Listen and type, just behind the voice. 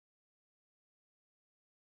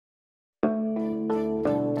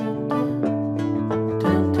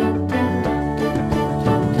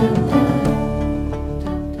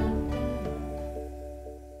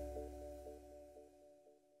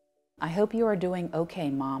hope you are doing okay,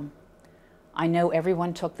 Mom. I know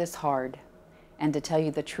everyone took this hard, and to tell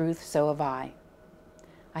you the truth, so have I.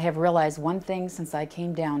 I have realized one thing since I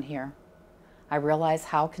came down here. I realized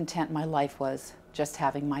how content my life was just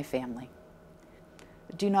having my family.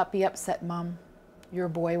 Do not be upset, Mom. Your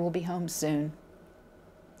boy will be home soon.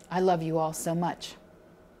 I love you all so much.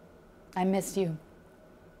 I miss you.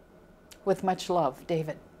 With much love,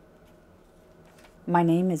 David. My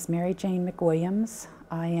name is Mary Jane McWilliams.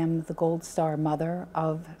 I am the Gold Star mother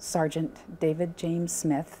of Sergeant David James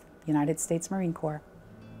Smith, United States Marine Corps.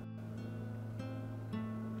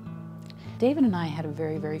 David and I had a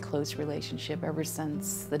very, very close relationship ever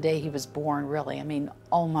since the day he was born, really. I mean,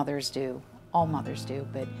 all mothers do,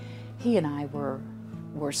 but he and I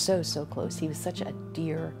were so, so close. He was such a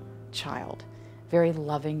dear child, very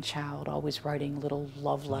loving child, always writing little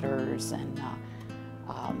love letters and,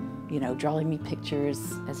 you know, drawing me pictures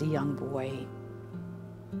as a young boy.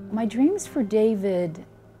 My dreams for David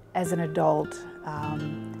as an adult,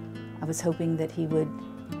 I was hoping that he would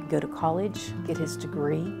go to college, get his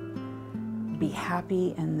degree, be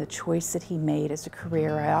happy in the choice that he made as a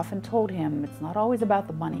career. I often told him it's not always about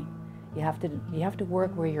the money. You have to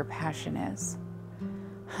work where your passion is.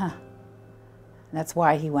 That's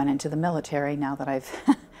why he went into the military. Now that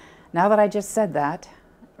I just said that,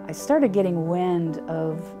 I started getting wind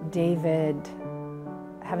of David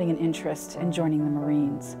having an interest in joining the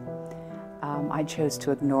Marines. I chose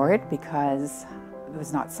to ignore it because it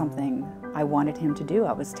was not something I wanted him to do.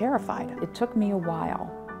 I was terrified. It took me a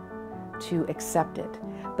while to accept it,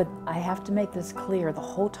 but I have to make this clear, the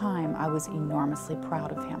whole time I was enormously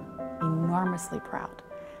proud of him, enormously proud.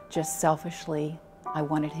 Just selfishly, I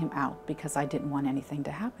wanted him out because I didn't want anything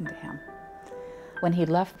to happen to him. When he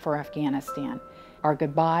left for Afghanistan, our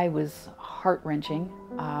goodbye was heart-wrenching.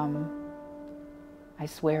 I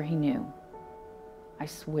swear he knew. I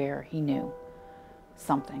swear he knew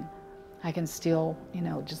something. I can still, you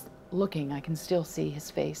know, just looking, I can still see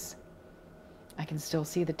his face. I can still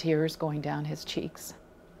see the tears going down his cheeks.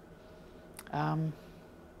 I'll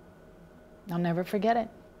never forget it.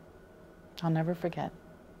 I'll never forget.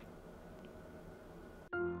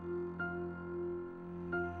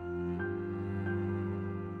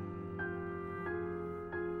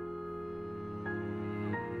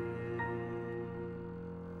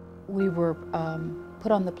 We were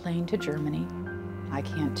put on the plane to Germany. I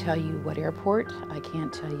can't tell you what airport, I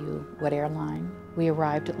can't tell you what airline. We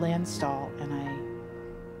arrived at Landstuhl, and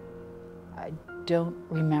I don't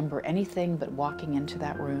remember anything but walking into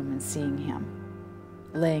that room and seeing him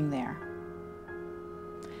laying there.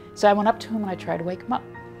 So I went up to him and I tried to wake him up.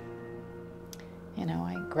 You know,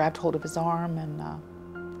 I grabbed hold of his arm and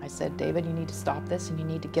I said, David, you need to stop this and you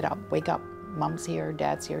need to get up, wake up. Mom's here,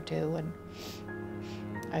 Dad's here too. And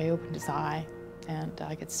I opened his eye and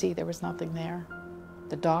I could see there was nothing there.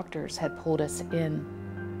 The doctors had pulled us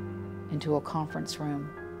into a conference room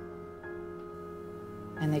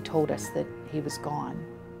and they told us that he was gone.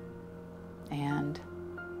 And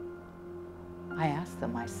I asked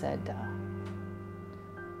them, I said,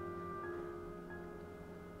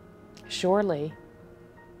 surely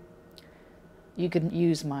you can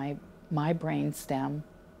use my brain stem,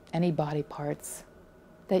 any body parts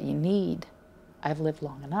that you need. I've lived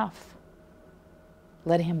long enough.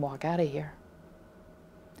 Let him walk out of here.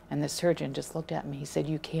 And the surgeon just looked at me. He said,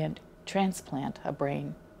 you can't transplant a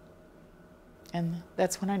brain. And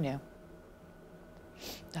that's when I knew.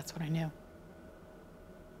 That's when I knew.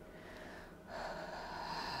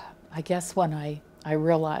 I guess when I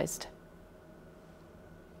realized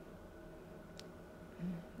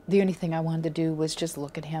the only thing I wanted to do was just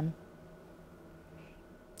look at him.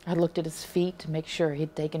 I looked at his feet to make sure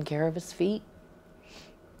he'd taken care of his feet.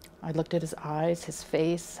 I looked at his eyes, his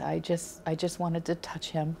face. I just wanted to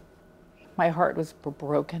touch him. My heart was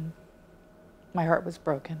broken. My heart was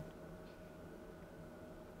broken.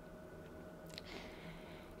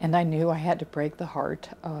 And I knew I had to break the heart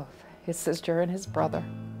of his sister and his brother,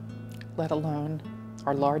 let alone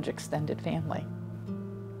our large extended family.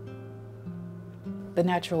 The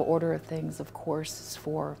natural order of things, of course, is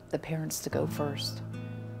for the parents to go first.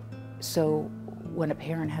 So when a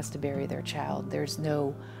parent has to bury their child, there's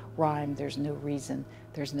no rhyme, there's no reason,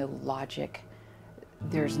 there's no logic,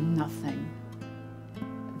 there's nothing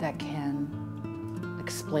that can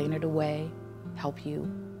explain it away, help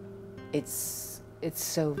you. It's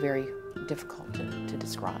so very difficult to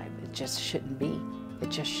describe. It just shouldn't be. It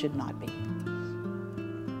just should not be.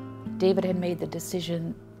 David had made the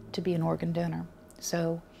decision to be an organ donor,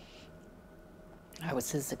 so I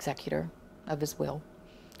was his executor of his will.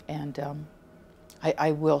 And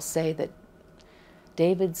I will say that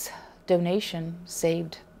David's donation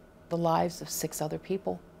saved the lives of 6 other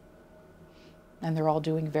people. And they're all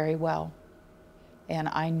doing very well. And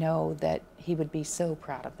I know that he would be so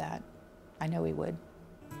proud of that. I know he would.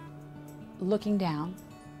 Looking down,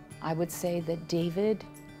 I would say that David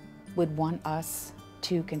would want us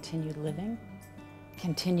to continue living,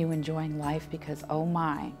 continue enjoying life, because oh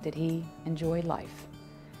my, did he enjoy life.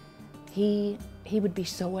 He would be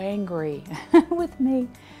so angry with me,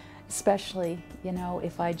 especially, you know,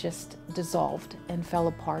 if I just dissolved and fell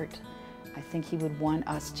apart. I think he would want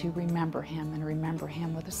us to remember him and remember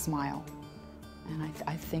him with a smile. And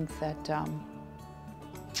I think that,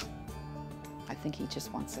 I think he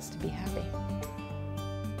just wants us to be happy.